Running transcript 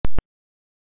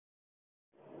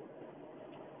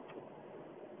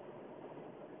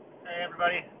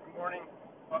everybody. Good morning.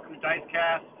 Welcome to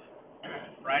Dicecast.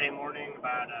 Friday morning,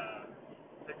 about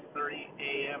 6:30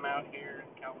 a.m. out here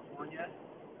in California.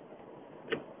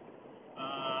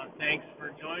 Thanks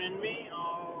for joining me,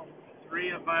 all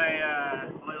three of my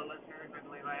loyal listeners. I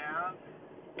believe I have.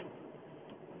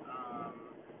 Um,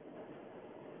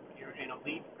 you're an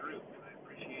elite group. I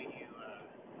appreciate you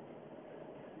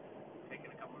taking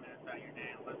a couple minutes out of your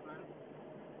day to listen.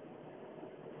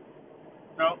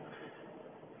 So,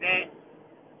 today,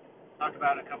 talk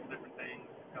about a couple different things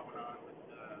going on with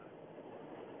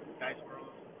Dice World.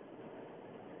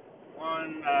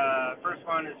 First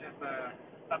one is just a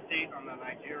update on the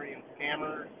Nigerian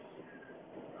scammers.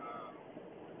 Um,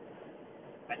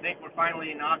 I think we're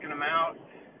finally knocking them out.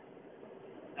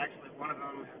 Actually, one of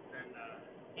them has been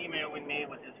emailing me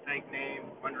with his fake name,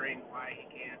 wondering why he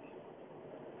can't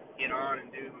get on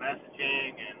and do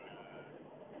messaging, and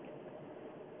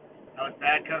how it's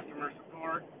bad customer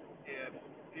support if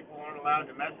people aren't allowed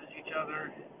to message each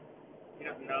other. He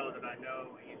doesn't know that I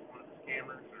know he's one of the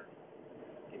scammers, or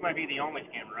he might be the only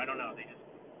scammer. I don't know.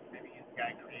 Maybe he's the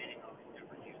guy creating all these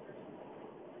different users.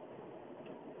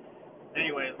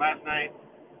 Anyways, last night,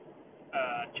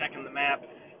 checking the maps,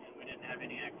 and we didn't have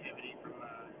any activity from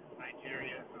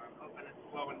Nigeria, so I'm hoping it's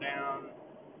slowing down.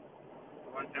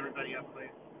 Once everybody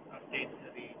updates to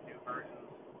the new versions,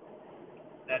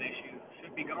 that issue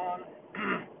should be gone.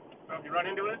 So if you run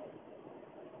into it,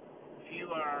 if you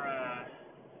are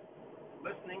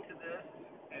listening to this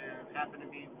and happen to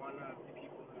be one of the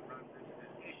people who runs into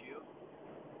this issue,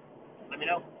 let me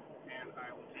know, and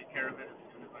I will take care of it as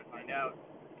soon as I find out.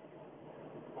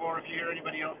 Or if you hear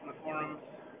anybody else in the forums,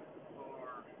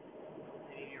 or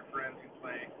any of your friends who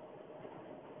play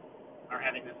are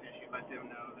having this issue, let them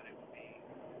know that it will be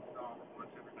solved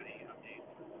once everybody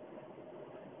updates.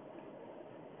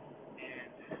 And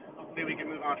hopefully we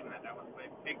can move on from that. That was a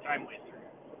big time waster.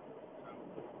 So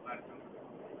glad it's under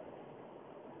control.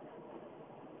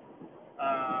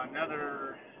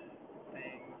 Another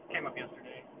thing came up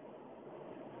yesterday,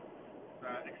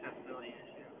 accessibility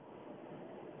issue.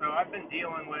 So I've been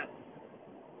dealing with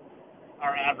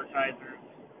our advertisers,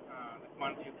 the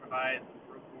ones who provide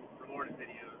rewarded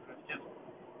videos. And it's just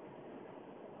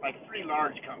like three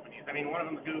large companies. I mean, one of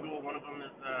them is Google, one of them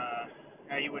is,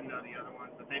 you wouldn't know the other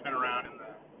ones, but they've been around in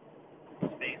the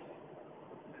space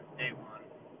since day one.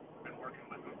 I've been working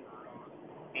with them for almost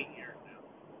 8 years now.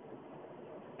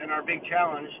 And our big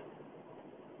challenge,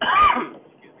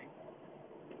 excuse me,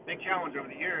 over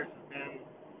the years has been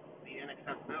the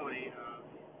inaccessibility of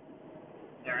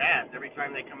their ads. Every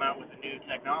time they come out with a new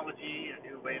technology, a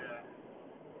new way to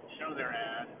show their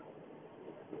ad,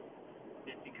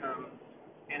 it becomes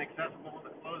inaccessible.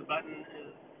 The close button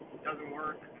doesn't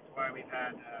work. That's why we've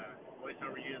had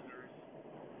voiceover users.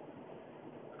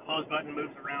 The close button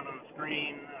moves around on the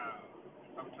screen.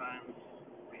 Sometimes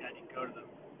we had to go to the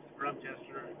scrub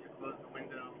gesture to close the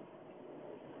window.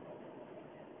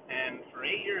 And for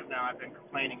 8 years now, I've been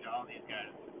complaining to all these guys,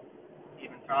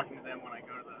 even talking to them when I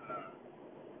go to the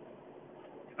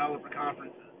developer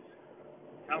conferences,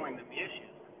 telling them the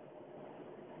issues.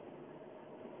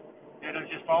 And it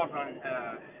just falls on,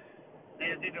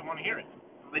 they don't want to hear it.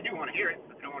 Well, they do want to hear it,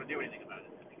 but they don't want to do anything about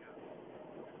it because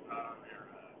it's not on their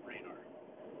radar.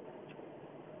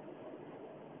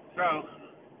 So,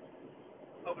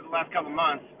 over the last couple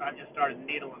months, I've just started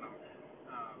needling them.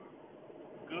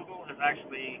 Google has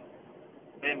actually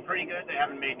been pretty good. They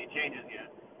haven't made any changes yet,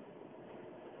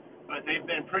 but they've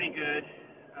been pretty good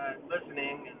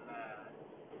listening and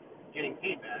getting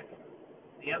feedback.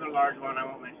 The other large one, I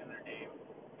won't mention their name,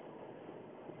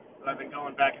 but I've been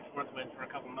going back and forth with for a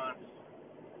couple months,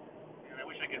 and I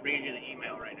wish I could read you the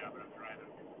email right now, but I'm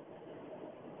driving.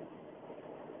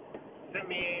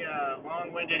 Sent me a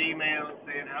long-winded email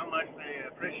saying how much they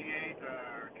appreciate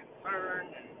our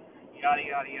concern and yada,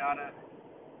 yada, yada.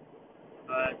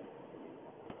 But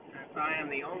since I am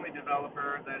the only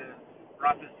developer that has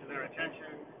brought this to their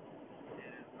attention,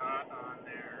 it is not on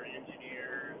their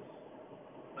engineers'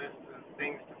 list of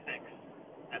things to fix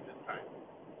at this time.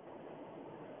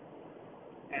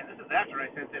 And this is after I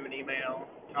sent them an email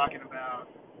talking about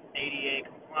ADA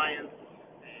compliance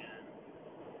and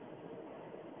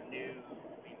the new,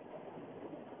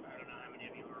 I don't know how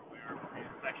many of you are aware of the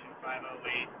Section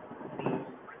 508 rules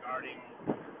regarding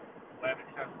web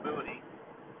accessibility.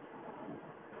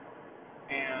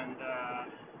 And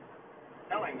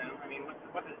telling them, I mean,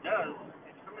 what this does,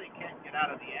 if somebody can't get out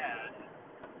of the ad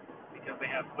because they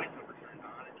have voiceover turned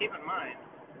on, and keep in mind,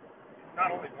 it's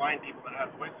not only blind people that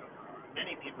have voiceover on.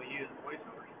 Many people use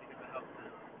voiceovers because it helps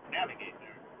them navigate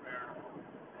there. They're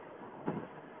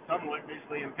somewhat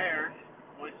visually impaired,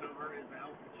 voiceover is a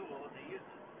helpful tool if they use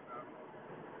it. So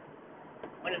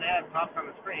when an ad pops on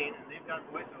the screen and they've got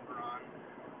voiceover on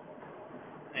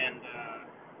and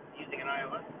using an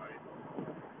iOS device,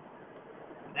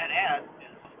 that ad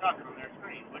is stuck on their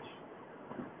screen, which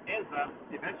ends up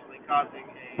eventually causing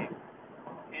a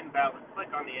invalid click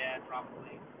on the ad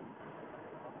probably,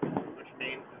 which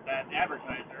means that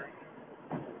advertiser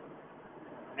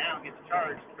now gets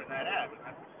charged for that ad, and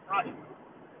that's fraudulent.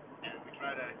 And we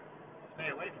try to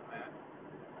stay away from that.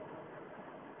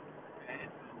 And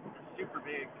it's a super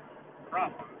big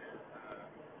problem is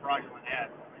fraudulent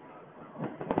ads. So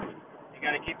you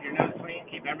got to keep your nose clean,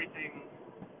 keep everything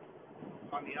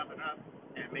on the up and up,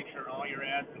 and make sure all your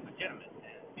ads are legitimate.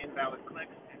 And invalid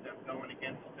clicks end up going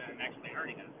against and actually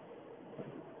hurting us.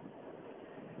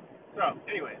 So,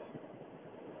 anyways,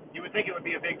 you would think it would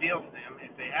be a big deal to them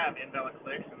if they have invalid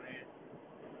clicks, and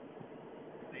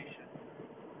they should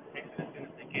fix it as soon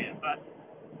as they can. But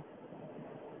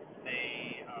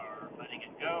they are letting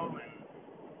it go, and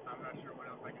I'm not sure what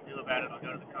else I can do about it. I'll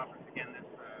go to the conference again this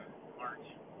March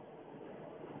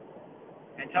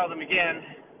and tell them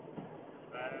again.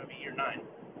 It'll be year 9.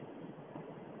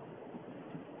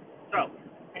 So,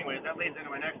 anyways, that leads into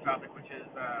my next topic, which is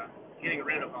getting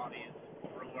rid of all these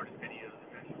rewarded videos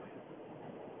eventually.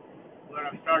 What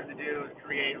I've started to do is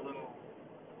create a little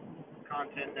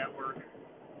content network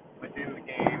within the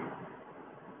game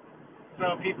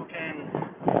so people can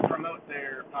promote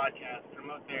their podcast,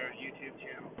 promote their YouTube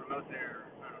channel, promote their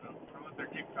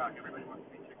TikTok. Everybody wants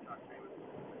to be TikTok famous.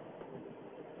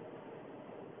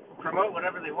 Promote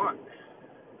whatever they want.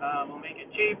 We'll make it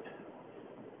cheap.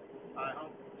 I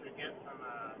hope to get some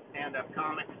stand-up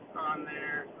comics on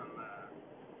there.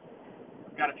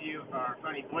 We've got a few of our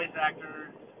funny voice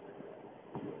actors.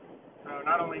 So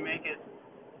not only make it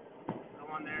go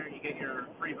on there, you get your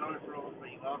free bonus rolls,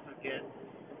 but you also get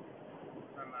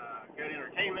some good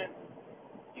entertainment.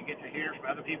 You get to hear from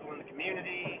other people in the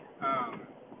community.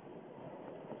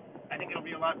 I think it'll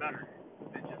be a lot better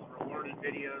than just rewarded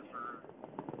videos for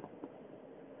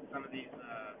some of these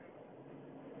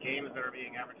games that are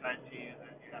being advertised to you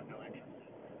that you have no interest in.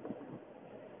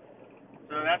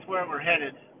 So that's where we're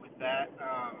headed with that.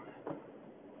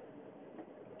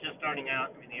 Just starting out,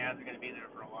 I mean, the ads are going to be there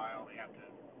for a while. We have to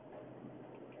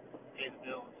pay the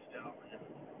bills still, and that's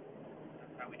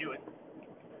how we do it.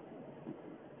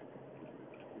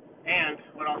 And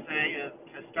what I'll say is,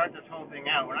 to start this whole thing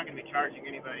out, we're not going to be charging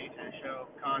anybody to show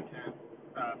content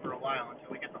for a while until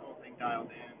we get the whole thing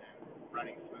dialed in and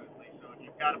running smoothly. So if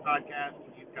you've got a podcast,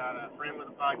 if you've got a friend with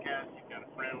a podcast, you've got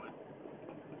a friend with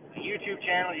a YouTube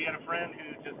channel, you got a friend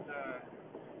who just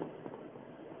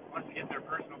wants to get their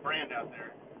personal brand out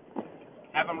there,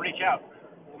 have them reach out.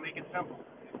 We'll make it simple.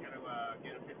 It's going to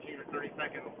get a 15 or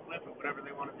 30-second clip of whatever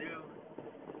they want to do,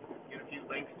 get a few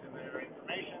links to their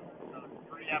information, so it's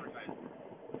free advertising.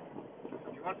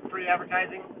 So if you want some free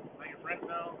advertising, let your friends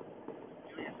know,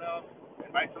 do it yourself,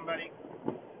 invite somebody,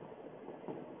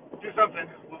 do something.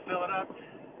 We'll fill it up,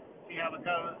 see how it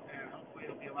goes, and hopefully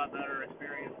it'll be a lot better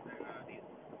experience than these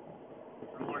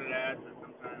rewarded ads that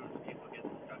sometimes people get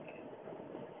stuck in.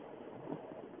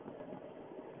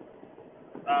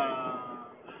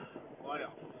 What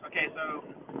else? Okay, so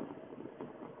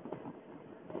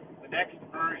the next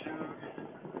version,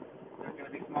 there's going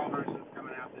to be small versions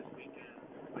coming out this weekend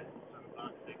with some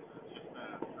bug fixes, just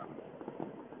some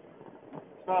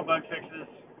small bug fixes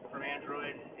from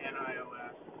Android and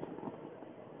iOS,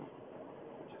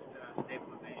 just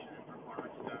stabilization and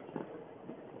performance stuff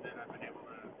that I've been able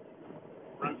to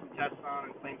run some tests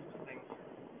on and clean some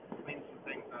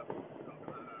things up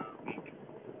over the week.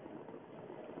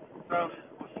 So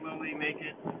we'll slowly make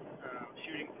it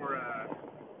shooting for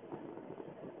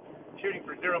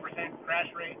 0% crash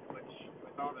rate, which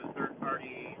with all the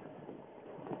third-party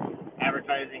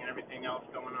advertising and everything else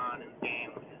going on in the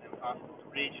game is impossible to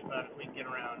reach. But if we can get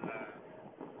around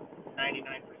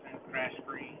 99%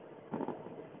 crash-free,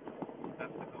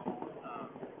 that's the goal.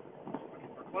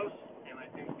 We're close, and I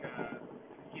think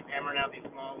keep hammering out these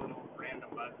small little random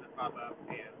bugs that pop up,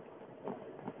 and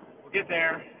we'll get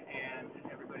there, and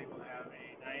everybody will have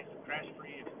a nice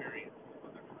crash-free experience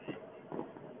while they're playing.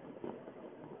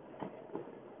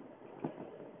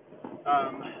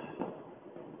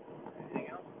 Anything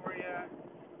else for you? I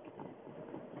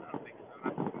don't think so,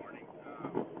 not this morning.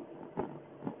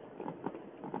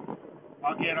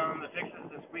 I'll get on the fixes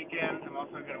this weekend. I'm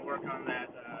also going to work on that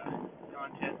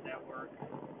content network.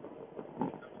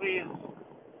 So please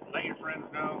let your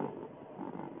friends know.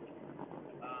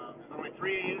 There's only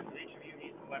 3 of you, so each of you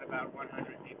needs to let about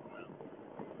 100 people know.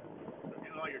 So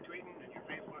do all your tweeting and your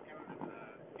Facebooking and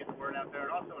get the word out there,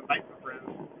 and also invite some friends.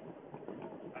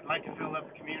 like to fill up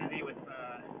the community with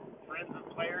friends of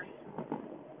players.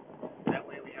 That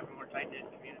way we have a more tight-knit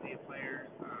community of players.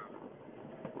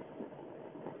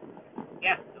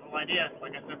 Yeah, the whole idea,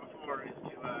 like I said before, is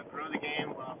to grow the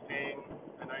game while staying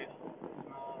a nice,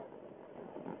 small,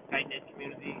 tight-knit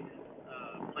community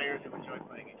of players who enjoy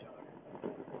playing each other.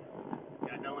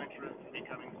 Got no interest in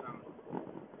becoming some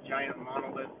giant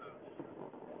monolith of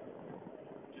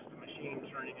just a machine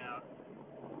churning out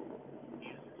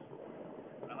users.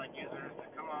 I like users to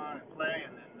come on and play,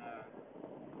 and then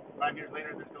 5 years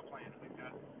later they're still playing. We've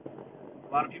got a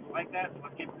lot of people like that, so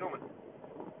let's keep it going.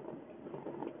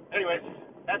 Anyways,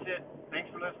 that's it. Thanks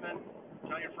for listening.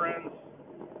 Tell your friends.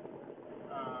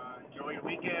 Enjoy your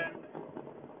weekend.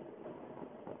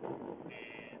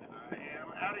 And I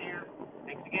am out of here.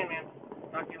 Thanks again, man.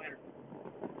 Talk to you later.